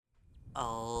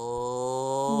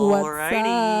Alrighty.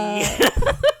 What's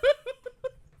up?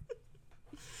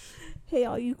 Hey,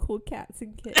 all you cool cats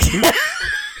and kittens.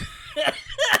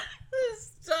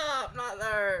 Stop. Not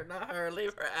her.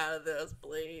 Leave her out of this,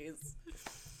 please.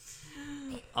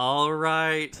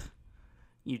 Alright.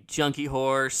 You junkie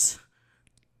horse.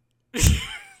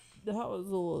 That was a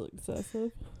little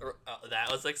excessive.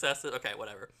 That was excessive? Okay,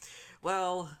 whatever.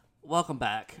 Well, welcome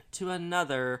back to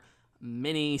another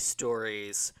mini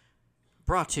stories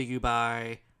brought to you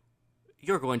by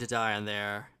You're Going to Die in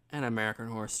There, an American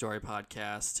Horror Story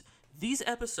podcast. These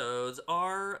episodes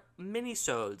are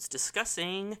mini-sodes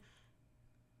discussing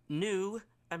new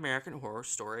American Horror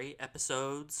Story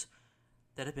episodes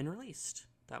that have been released.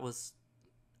 That was...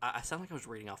 I sound like I was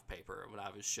reading off paper when I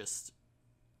was just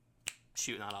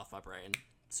shooting that off my brain.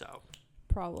 So,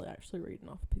 Probably actually reading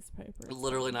off a piece of paper. It's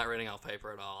literally fine. not reading off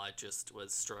paper at all. I just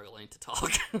was struggling to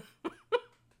talk.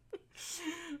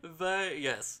 But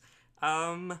yes,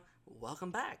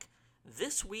 welcome back.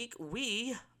 This week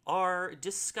we are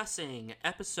discussing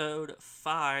episode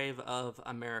 5 of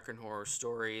American Horror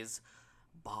Stories,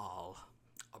 Baal.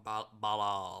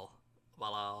 Balal.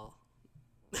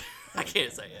 I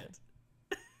can't say it.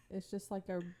 It's just like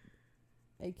a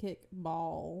kick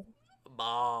ball.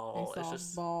 Baal. A It's soft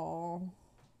just ball.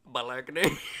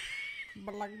 Balagny.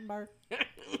 Blah.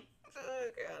 Oh,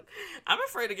 God. I'm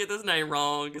afraid to get this name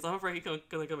wrong because I'm afraid he's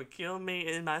gonna come and kill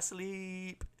me in my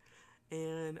sleep,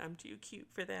 and I'm too cute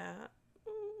for that.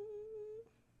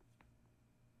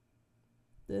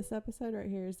 This episode right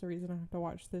here is the reason I have to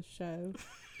watch this show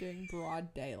during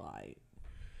broad daylight.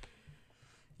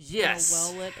 Yes,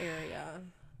 In a well-lit area.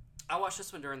 I watched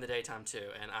this one during the daytime too,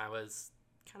 and I was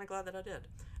kind of glad that I did.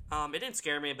 It didn't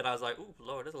scare me, but I was like, "Ooh,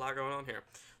 Lord, there's a lot going on here."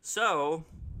 So,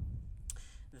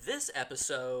 this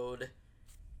episode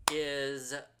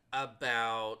is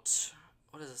about...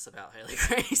 What is this about, Haley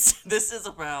Grace? This is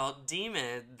about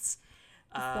demons.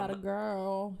 It's about a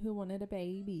girl who wanted a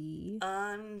baby.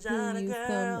 I'm Who not a used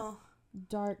girl.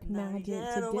 Dark Not magic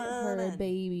yet to a get her a woman.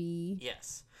 baby.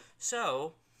 Yes.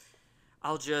 So,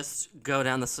 I'll just go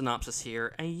down the synopsis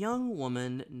here. A young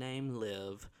woman named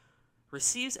Liv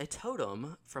receives a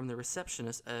totem from the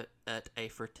receptionist at a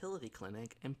fertility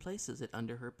clinic and places it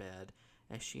under her bed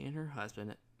as she and her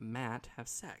husband, Matt, have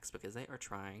sex because they are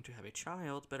trying to have a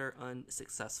child but are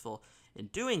unsuccessful in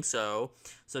doing so.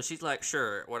 So she's like,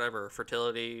 sure, whatever,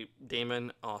 fertility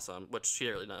demon, awesome. Which she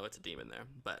didn't really know it's a demon there,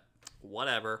 but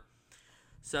whatever.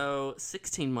 So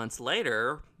 16 months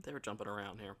later, they were jumping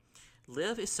around here.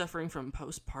 Liv is suffering from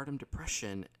postpartum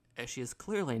depression as she has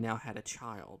clearly now had a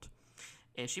child.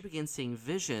 And she begins seeing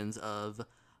visions of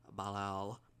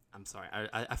Balal. I'm sorry,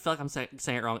 I feel like I'm saying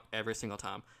it wrong every single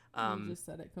time. You just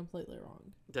said it completely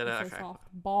wrong. Did I? It's a Okay. soft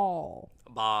ball.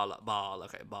 Baal,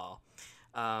 okay, Baal.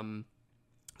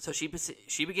 So she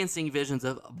begins seeing visions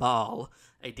of Baal,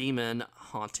 a demon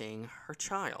haunting her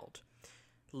child.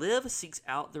 Liv seeks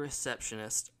out the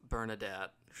receptionist,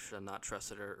 Bernadette, should have not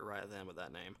trusted her right then with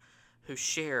that name, who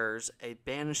shares a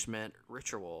banishment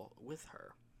ritual with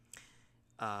her.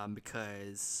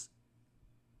 Because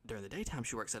during the daytime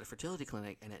she works at a fertility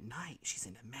clinic, and at night she's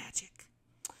into magic.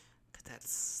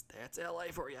 Cause that's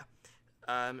LA for you.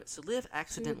 So Liv She would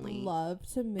accidentally... love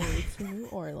to move to New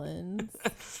Orleans.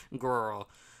 Girl,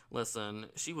 listen,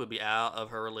 she would be out of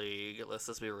her league. Let's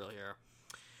just be real here.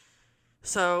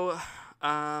 So,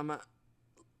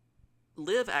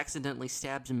 Liv accidentally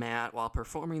stabs Matt while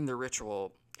performing the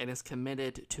ritual and is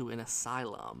committed to an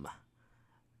asylum.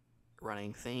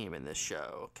 Running theme in this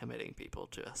show, committing people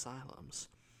to asylums.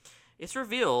 It's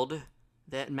revealed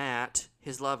that Matt,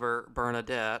 his lover,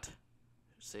 Bernadette,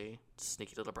 see,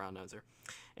 sneaky little brown noser,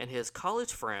 and his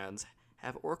college friends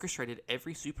have orchestrated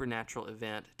every supernatural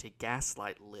event to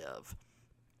gaslight Liv.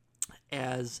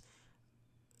 As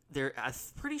I'm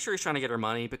pretty sure he's trying to get her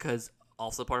money because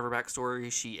also part of her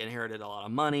backstory, she inherited a lot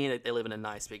of money. They live in a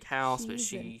nice big house, but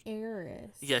She's an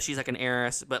heiress. yeah, she's like an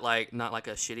heiress, but like not like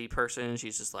a shitty person.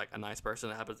 She's just like a nice person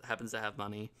that happens to have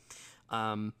money.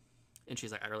 And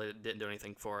she's like, I really didn't do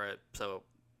anything for it, so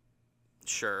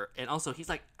sure. And also, he's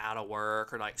like out of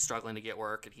work or like struggling to get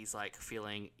work, and he's like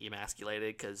feeling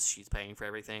emasculated because she's paying for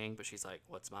everything. But she's like,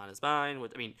 "What's mine is mine."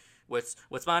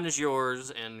 What's mine is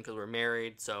yours, and because we're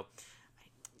married, so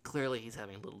clearly he's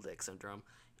having little dick syndrome.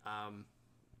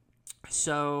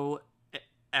 So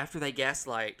after they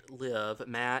gaslight Liv,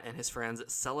 Matt and his friends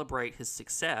celebrate his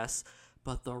success,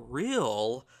 but the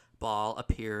real Baal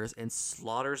appears and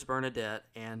slaughters Bernadette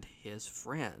and his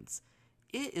friends.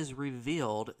 It is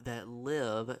revealed that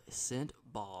Liv sent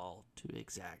Baal to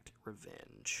exact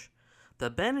revenge. The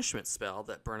banishment spell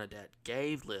that Bernadette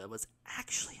gave Liv was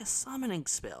actually a summoning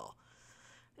spell.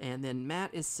 And then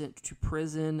Matt is sent to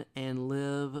prison, and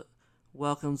Liv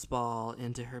welcomes Ball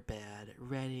into her bed,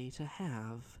 ready to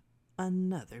have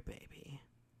another baby.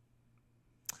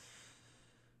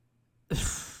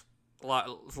 There's a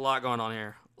lot going on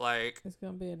here. Like, It's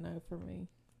gonna be a no for me.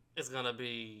 it's gonna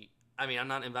be. I mean, I'm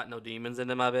not inviting no demons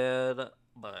into my bed,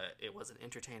 but it was an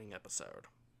entertaining episode.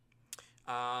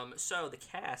 So the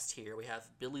cast here, we have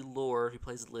Billy Lord, who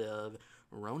plays Liv,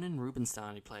 Ronan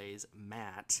Rubinstein, who plays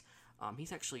Matt.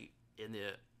 He's actually in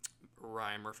the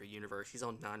Ryan Murphy universe. He's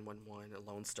on 911, a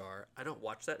Lone Star. I don't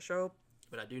watch that show,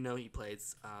 but I do know he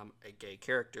plays a gay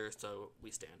character, so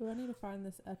we stand. Do I need to find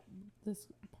this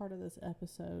part of this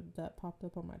episode that popped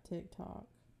up on my TikTok?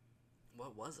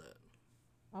 What was it?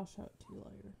 I'll show it to you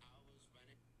later.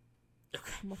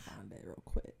 Okay. I'm gonna find it real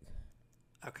quick.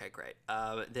 Okay, great.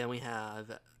 Then we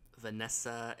have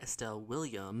Vanessa Estelle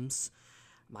Williams,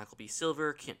 Michael B.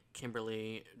 Silver,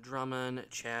 Kimberly Drummond,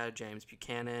 Chad James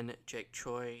Buchanan, Jake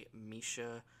Choi,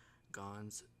 Misha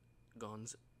Gons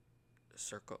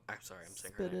Circle. I'm sorry, I'm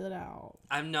saying her Spit name. it out.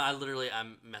 I'm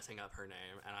messing up her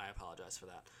name, and I apologize for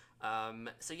that.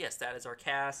 So yes, that is our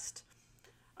cast.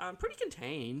 Pretty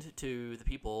contained to the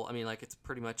people. I mean, like, it's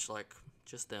pretty much like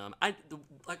just them.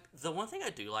 The one thing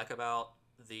I do like about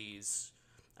these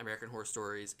American Horror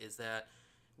Stories is that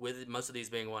with most of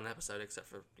these being one episode, except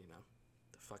for, the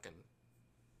fucking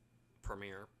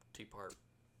premiere 2-part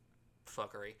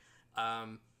fuckery,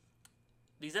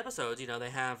 these episodes, they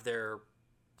have their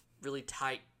really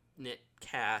tight knit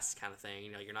cast kind of thing.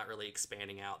 You're not really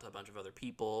expanding out to a bunch of other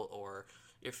people, or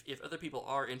if other people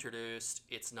are introduced,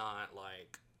 it's not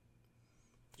like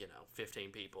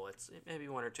 15 people. It's maybe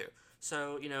 1 or 2.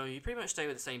 So you pretty much stay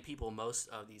with the same people most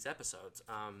of these episodes.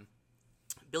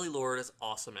 Billy Lord is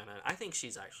awesome in it. I think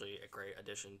she's actually a great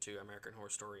addition to American Horror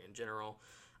Story in general.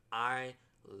 I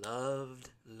loved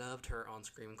her on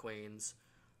Scream Queens.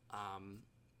 And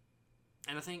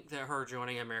I think that her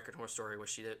joining American Horror Story,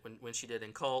 when she did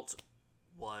in Cult,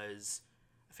 was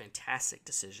a fantastic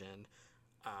decision.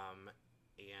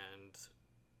 And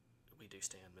we do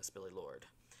stand Miss Billy Lord.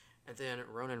 And then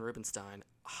Ronan Rubinstein,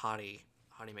 Hottie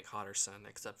McHotterson,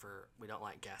 except for we don't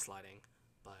like gaslighting,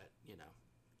 but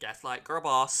gaslight girl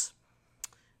boss.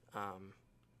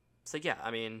 So yeah, I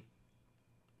mean,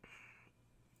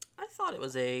 I thought it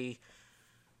was a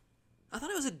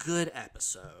good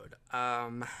episode.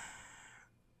 I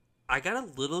got a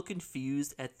little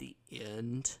confused at the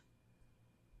end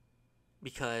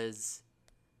because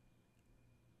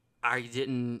I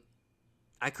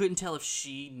couldn't tell if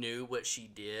she knew what she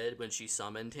did when she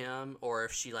summoned him, or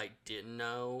if she didn't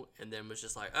know and then was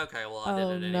just like, okay, well, I did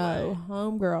it anyway. Oh no,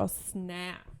 homegirl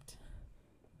snapped.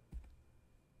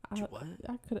 What?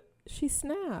 She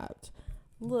snapped.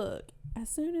 Look, as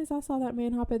soon as I saw that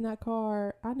man hop in that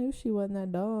car, I knew she wasn't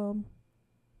that dumb.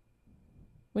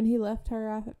 When he left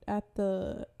her at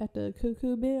the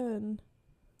cuckoo bin.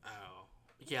 Oh,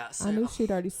 yeah. I knew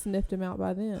she'd already sniffed him out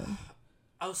by then.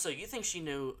 Oh, so you think she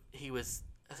knew he was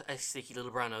a sneaky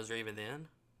little brown noser even then?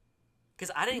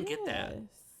 Because I didn't get that.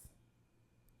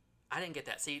 I didn't get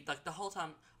that. See, the whole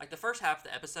time, the first half of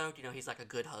the episode, he's like a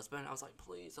good husband. I was like,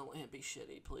 please don't let him be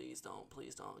shitty. Please don't.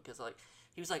 Because,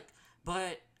 he was like,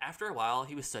 but after a while,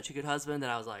 he was such a good husband that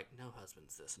I was like, no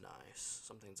husband's this nice.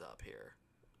 Something's up here.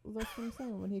 That's what I'm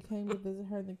saying. When he came to visit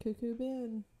her in the cuckoo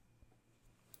bin,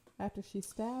 after she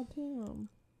stabbed him.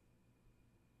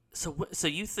 So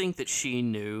you think that she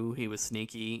knew he was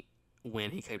sneaky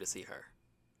when he came to see her?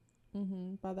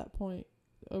 Mm-hmm. By that point,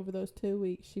 over those 2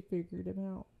 weeks, she figured him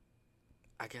out.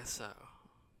 I guess so.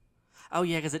 Oh,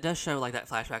 yeah, because it does show, that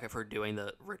flashback of her doing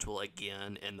the ritual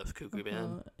again in the cuckoo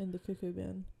bin. In the cuckoo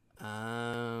bin.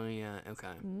 Oh, yeah,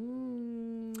 okay.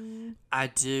 Mm. I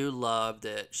do love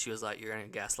that she was like, you're going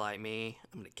to gaslight me?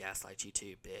 I'm going to gaslight you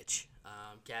too, bitch.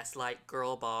 Gaslight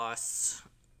girl boss.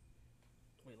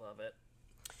 We love it.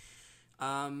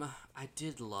 I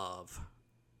did love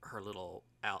her little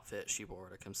outfit she wore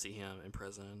to come see him in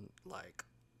prison.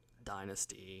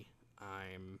 Dynasty,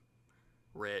 I'm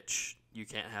rich, you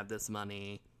can't have this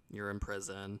money, you're in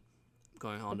prison, I'm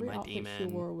going home to my demon. Every outfit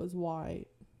she wore was white.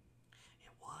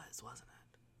 It was, wasn't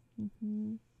it?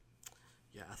 Mm-hmm.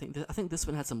 Yeah, I think this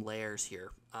one had some layers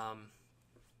here.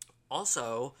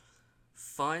 Also,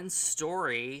 fun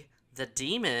story, the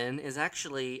demon is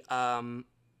actually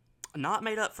not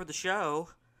made up for the show,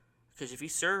 because if you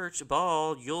search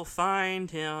Ball, you'll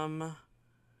find him.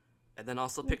 And then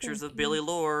also pictures of Billy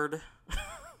Lord.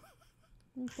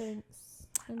 Thanks.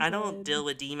 I don't deal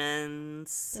with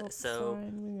demons, Don't so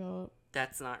sign me up.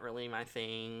 that's not really my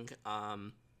thing.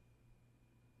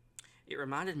 It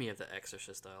reminded me of The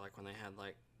Exorcist, though, when they had,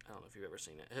 I don't know if you've ever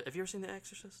seen it. Have you ever seen The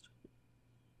Exorcist?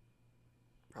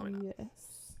 Probably not.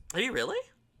 Yes. Have you really?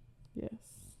 Yes.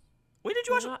 When did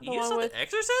you watch Not it? the You one saw with- The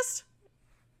Exorcist?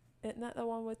 Isn't that the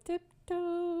one with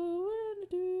Tiptoe and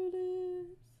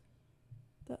Doodles?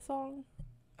 That song?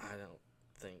 I don't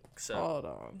think so. Hold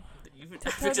on. I Tiptoe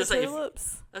was the just say,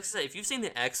 Tulips? if you've seen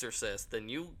The Exorcist, then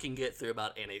you can get through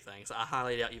about anything. So I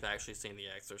highly doubt you've actually seen The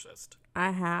Exorcist.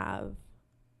 I have.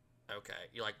 Okay,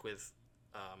 you like with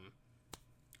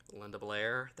Linda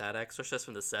Blair, that Exorcist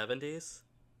from the 70s?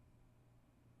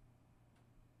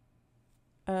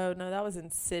 Oh, no, that was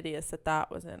Insidious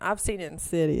that was in. I've seen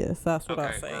Insidious. That's what I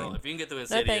was Okay, saying. girl, if you can get through No,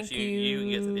 Insidious, thank you can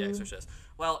get through The you. Exorcist.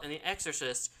 Well, in The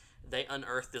Exorcist, they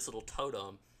unearth this little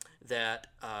totem that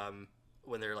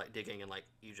when they're like digging in like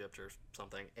Egypt or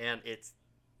something, and it's,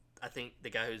 I think the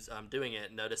guy who's doing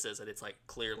it notices that it's like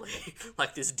clearly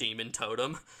like this demon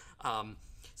totem.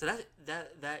 So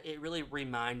that it really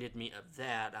reminded me of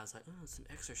that. I was like, oh, some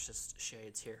Exorcist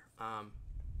shades here.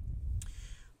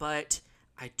 But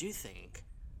I do think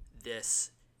this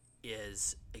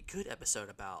is a good episode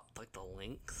about like the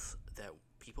lengths that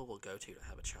people will go to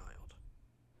have a child.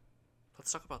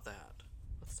 Let's talk about that.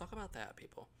 Let's talk about that,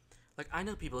 people. Like, I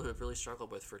know people who have really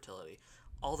struggled with fertility,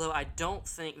 although I don't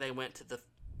think they went to the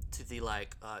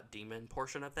demon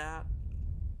portion of that.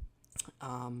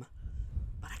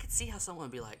 But I could see how someone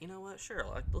would be like, you know what, sure,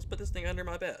 like, let's put this thing under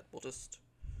my bed. We'll just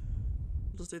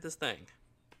do this thing.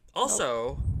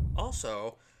 Also,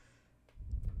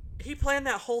 he planned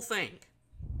that whole thing.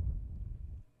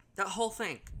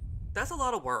 That's a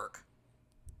lot of work.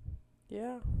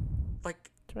 Yeah.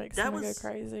 Like, To make that someone was go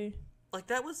crazy. like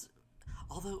that was,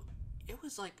 although it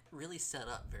was like really set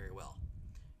up very well,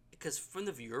 because from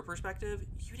the viewer perspective,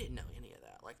 you didn't know any of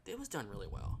that. Like, it was done really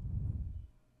well.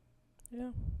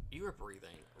 Yeah. You were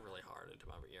breathing really hard into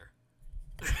my ear.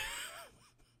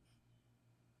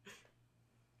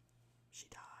 She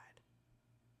died.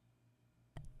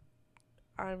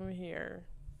 I'm here.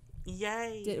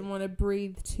 Yay! Didn't want to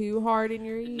breathe too hard in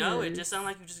your ears. No, it just sounded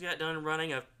like you just got done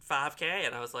running a 5K,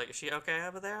 and I was like, is she okay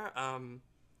over there?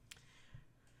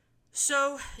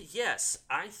 So, yes,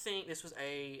 I think this was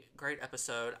a great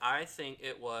episode. I think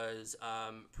it was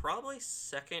probably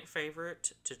second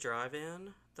favorite to drive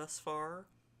in thus far.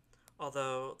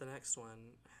 Although the next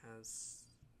one has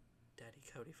Daddy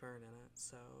Cody Fern in it,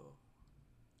 so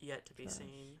yet to be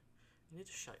seen. You need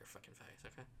to shut your fucking face,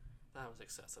 okay? That was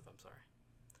excessive, I'm sorry.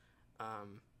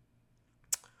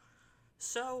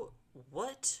 So,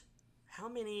 how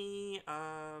many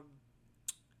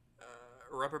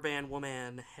Rubber Band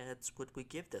Woman heads would we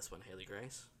give this one, Haley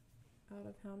Grace? Out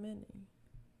of how many?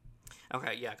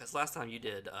 Okay, yeah, because last time you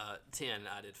did 10,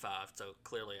 I did 5, so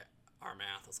clearly our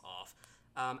math was off.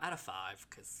 Out of 5,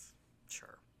 because,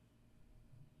 sure.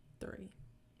 3.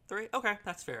 3? Okay,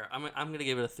 that's fair. I'm going to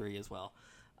give it a 3 as well.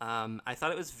 I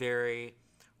thought it was very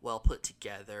well put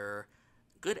together.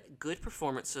 Good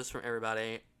performances from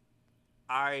everybody.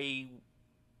 There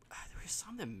was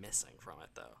something missing from it,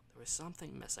 though. There was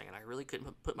something missing, and I really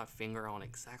couldn't put my finger on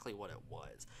exactly what it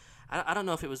was. I don't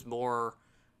know if it was more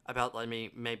about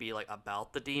maybe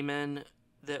about the demon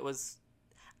that was.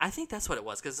 I think that's what it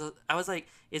was, because I was like,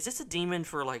 is this a demon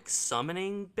for like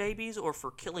summoning babies or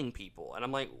for killing people? And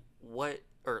I'm like, what?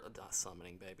 Or not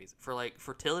summoning babies, for like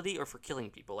fertility or for killing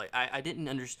people? Like, I didn't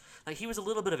understand. Like, he was a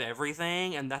little bit of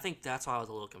everything, and I think that's why I was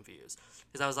a little confused,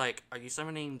 because I was like, are you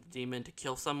summoning the demon to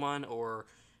kill someone, or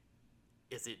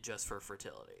is it just for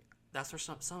fertility? That's where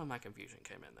some of my confusion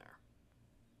came in there.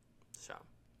 So,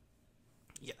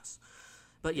 yes,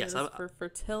 but yes, It was for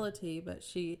fertility, but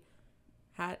he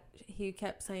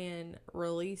kept saying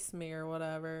release me or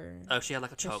whatever. oh, she had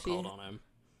like a chokehold on him.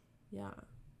 Yeah.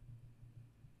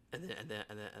 And then,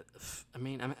 I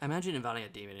mean, imagine inviting a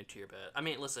demon into your bed. I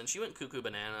mean, listen, she went cuckoo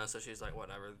banana, so she's like,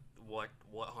 whatever. What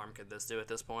harm could this do at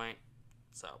this point?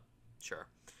 So, sure.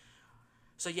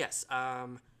 So yes, I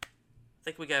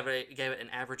think we gave it an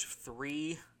average of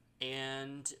 3,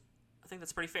 and I think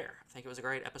that's pretty fair. I think it was a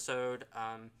great episode.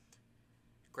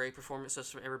 Great performances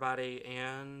from everybody,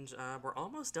 and we're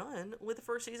almost done with the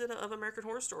first season of American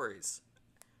Horror Stories.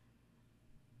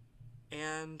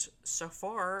 And so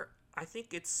far, I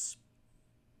think it's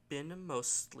been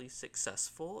mostly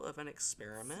successful of an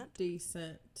experiment.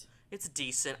 Decent. It's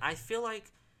decent. I feel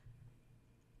like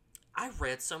I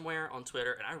read somewhere on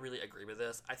Twitter, and I really agree with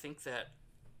this. I think that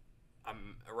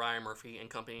Ryan Murphy and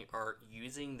company are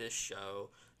using this show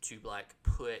to like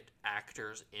put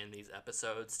actors in these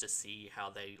episodes to see how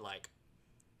they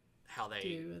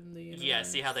Do in the yeah,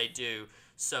 see how they do,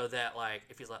 so that like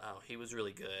if he's like, oh, he was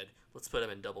really good, let's put him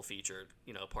in double featured,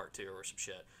 part 2 or some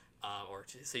shit. or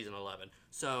season 11.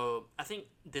 So I think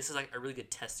this is like a really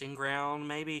good testing ground,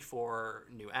 maybe for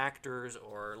new actors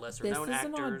or lesser known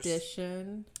actors. This is an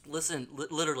audition. Listen,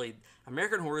 literally,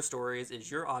 American Horror Stories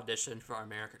is your audition for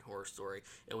American Horror Story,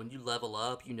 and when you level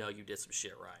up, you know you did some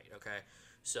shit right. Okay,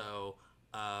 so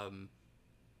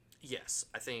yes,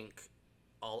 I think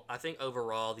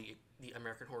overall the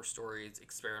American Horror Stories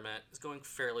experiment is going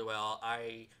fairly well.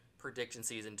 I predict in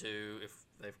season 2,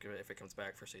 if it comes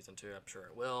back for season 2, I'm sure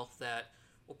it will, that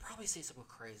we'll probably see some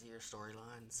crazier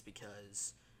storylines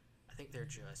because I think they're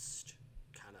just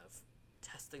kind of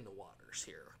testing the waters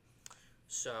here.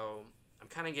 So I'm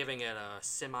kind of giving it a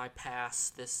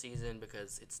semi-pass this season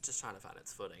because it's just trying to find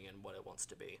its footing and what it wants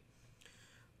to be.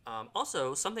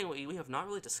 Also, something we have not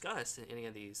really discussed in any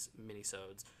of these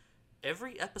minisodes.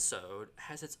 Every episode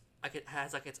has its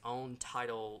own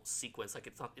title sequence. Like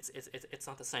it's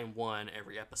not the same one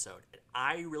every episode. And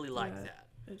I really like that.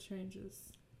 It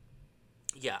changes.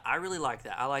 Yeah, I really like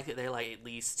that. I like that they like at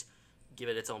least give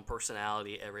it its own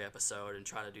personality every episode and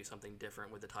try to do something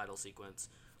different with the title sequence.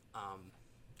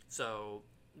 So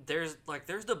there's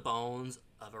the bones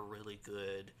of a really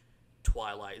good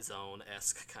Twilight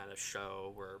Zone-esque kind of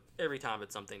show where every time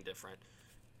it's something different.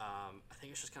 I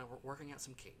think it's just kind of working out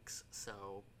some kinks.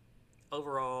 So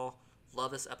overall,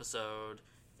 love this episode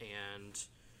and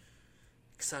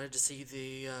excited to see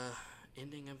the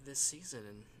ending of this season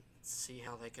and see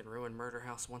how they can ruin Murder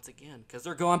House once again. Because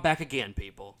they're going back again,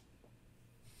 people.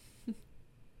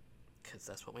 Because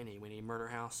that's what we need. We need Murder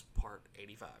House Part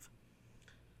 85.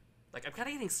 Like, I'm kind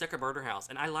of getting sick of Murder House,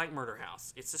 and I like Murder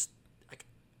House. It's just, like,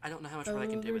 I don't know how much more I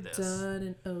can do with this. Overdone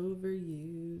and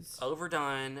overused.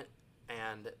 Overdone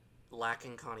and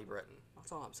lacking Connie Britton.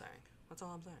 That's all I'm saying.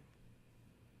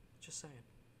 Just saying.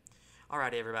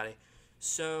 Alrighty, everybody.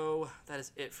 So, that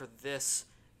is it for this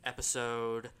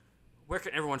episode. Where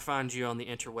can everyone find you on the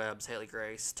interwebs, Haley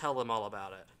Grace? Tell them all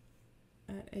about it.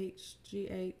 At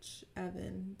HGH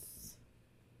Evans.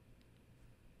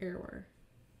 Everywhere.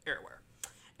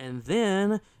 And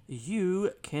then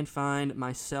you can find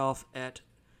myself at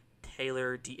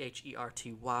Taylor Dherty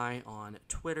on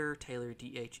Twitter, Taylor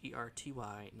Dherty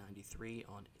 93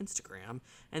 on Instagram,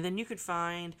 and then you can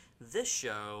find this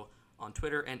show on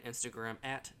Twitter and Instagram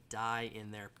at Die in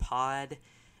Their Pod.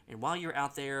 And while you're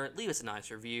out there, leave us a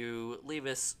nice review. Leave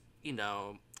us,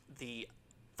 the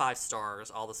 5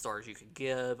 stars, all the stars you could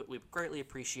give. We greatly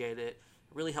appreciate it.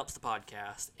 It really helps the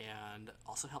podcast and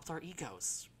also helps our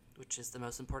egos, which is the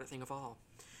most important thing of all.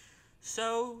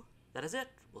 So, that is it.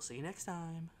 We'll see you next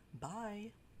time.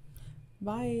 Bye.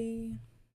 Bye.